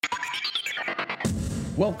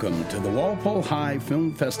Welcome to the Walpole High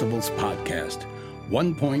Film Festival's podcast,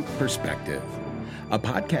 One Point Perspective, a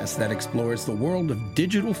podcast that explores the world of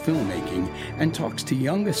digital filmmaking and talks to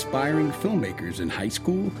young aspiring filmmakers in high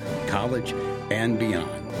school, college, and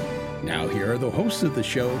beyond. Now here are the hosts of the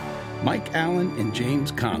show, Mike Allen and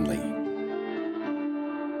James Conley.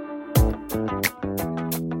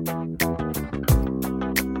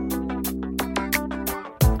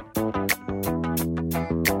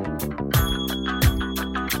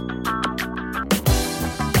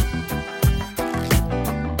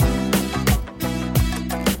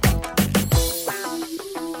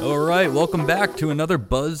 Welcome back to another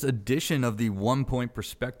Buzz edition of the One Point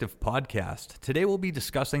Perspective podcast. Today we'll be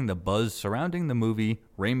discussing the buzz surrounding the movie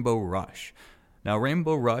Rainbow Rush. Now,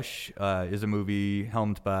 Rainbow Rush is a movie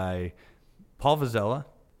helmed by Paul Vazzella,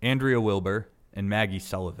 Andrea Wilbur, and Maggie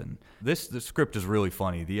Sullivan. The script is really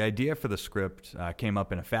funny. The idea for the script came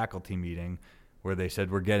up in a faculty meeting where they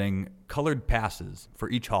said we're getting colored passes for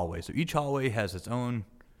each hallway. So each hallway has its own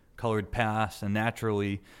colored pass, and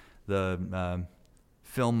naturally the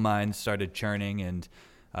film minds started churning, and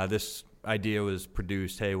this idea was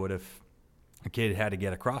produced. Hey, what if a kid had to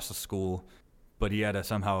get across the school, but he had to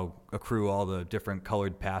somehow accrue all the different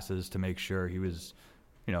colored passes to make sure he was,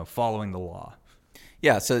 following the law?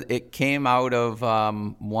 Yeah, so it came out of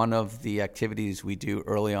one of the activities we do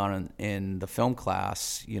early on in the film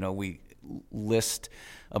class. We list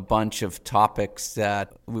a bunch of topics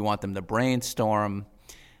that we want them to brainstorm.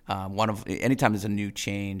 Anytime there's a new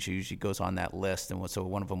change, it usually goes on that list, and so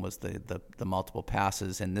one of them was the multiple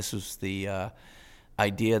passes, and this was the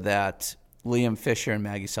idea that Liam Fisher and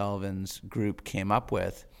Maggie Sullivan's group came up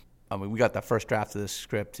with. We got the first draft of the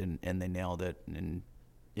script, and they nailed it, and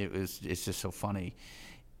it's just so funny.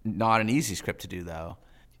 Not an easy script to do, though.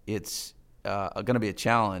 It's going to be a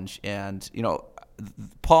challenge, and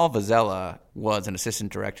Paul Vazzella was an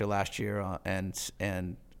assistant director last year,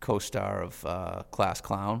 and co-star of Class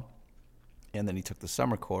Clown, and then he took the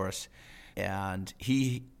summer course, and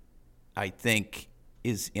he, I think,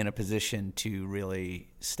 is in a position to really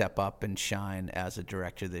step up and shine as a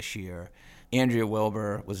director this year. Andrea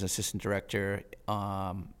Wilbur was an assistant director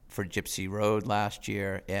for Gypsy Road last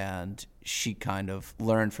year, and she kind of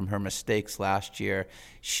learned from her mistakes last year.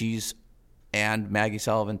 And Maggie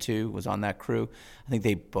Sullivan, too, was on that crew. I think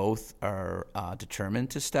they both are determined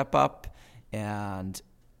to step up, and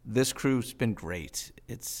this crew's been great.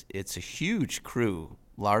 It's a huge crew,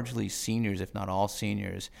 largely seniors, if not all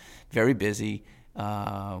seniors, very busy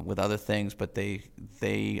with other things, but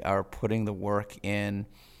they are putting the work in.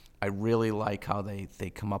 I really like how they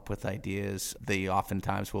come up with ideas. They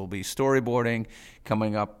oftentimes will be storyboarding,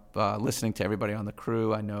 coming up, listening to everybody on the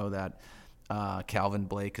crew. I know that Calvin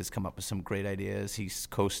Blake has come up with some great ideas. He's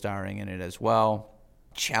co-starring in it as well.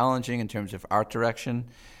 Challenging in terms of art direction.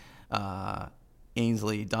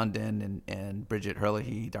 Ainsley Dundon and Bridget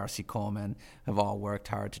Herlihy, Darcy Coleman have all worked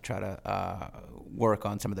hard to try to work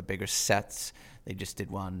on some of the bigger sets. They just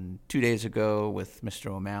did one 2 days ago with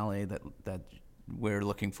Mr. O'Malley that we're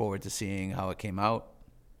looking forward to seeing how it came out.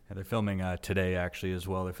 Yeah, they're filming today, actually, as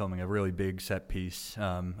well. They're filming a really big set piece.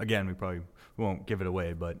 Again, we probably won't give it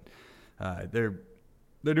away, but they're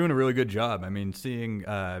doing a really good job. I mean, seeing,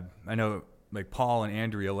 I know, like Paul and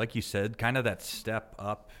Andrea, like you said, kind of that step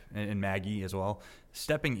up, and Maggie as well,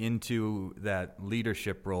 stepping into that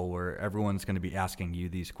leadership role where everyone's going to be asking you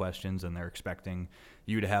these questions and they're expecting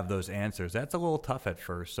you to have those answers. That's a little tough at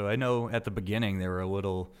first. So I know at the beginning they were a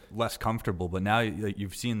little less comfortable, but now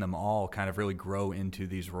you've seen them all kind of really grow into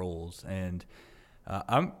these roles. And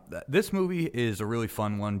this movie is a really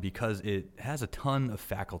fun one because it has a ton of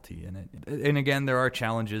faculty in it. And again, there are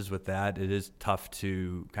challenges with that. It is tough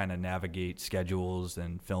to kind of navigate schedules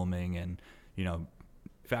and filming, and,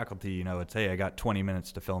 faculty, it's, hey, I got 20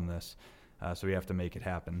 minutes to film this, so we have to make it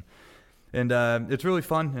happen. And it's really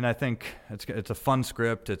fun, and I think it's a fun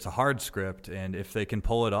script. It's a hard script, and if they can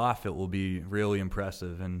pull it off, it will be really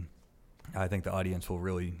impressive, and I think the audience will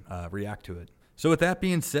really react to it. So with that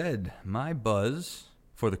being said, my buzz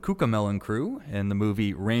for the Cucamelon crew and the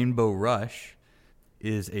movie Rainbow Rush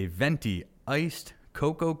is a venti iced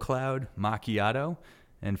cocoa cloud macchiato.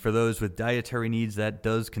 And for those with dietary needs, that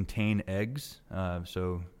does contain eggs.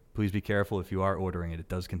 So please be careful if you are ordering it. It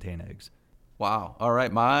does contain eggs. Wow. All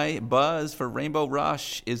right. My buzz for Rainbow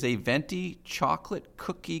Rush is a venti chocolate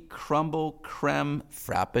cookie crumble creme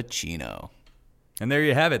frappuccino. And there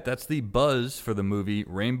you have it. That's the buzz for the movie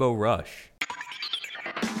Rainbow Rush.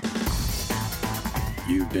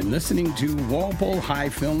 You've been listening to Walpole High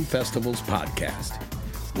Film Festival's podcast,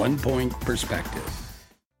 One Point Perspective.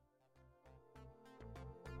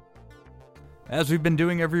 As we've been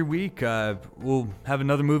doing every week, we'll have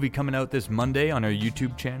another movie coming out this Monday on our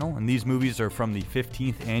YouTube channel, and these movies are from the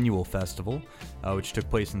 15th Annual Festival, which took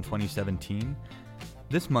place in 2017.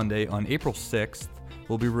 This Monday, on April 6th,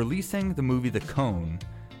 we'll be releasing the movie The Cone.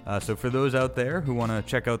 So for those out there who want to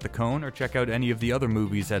check out The Cone or check out any of the other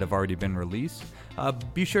movies that have already been released,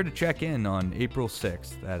 be sure to check in on April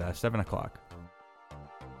 6th at 7 o'clock.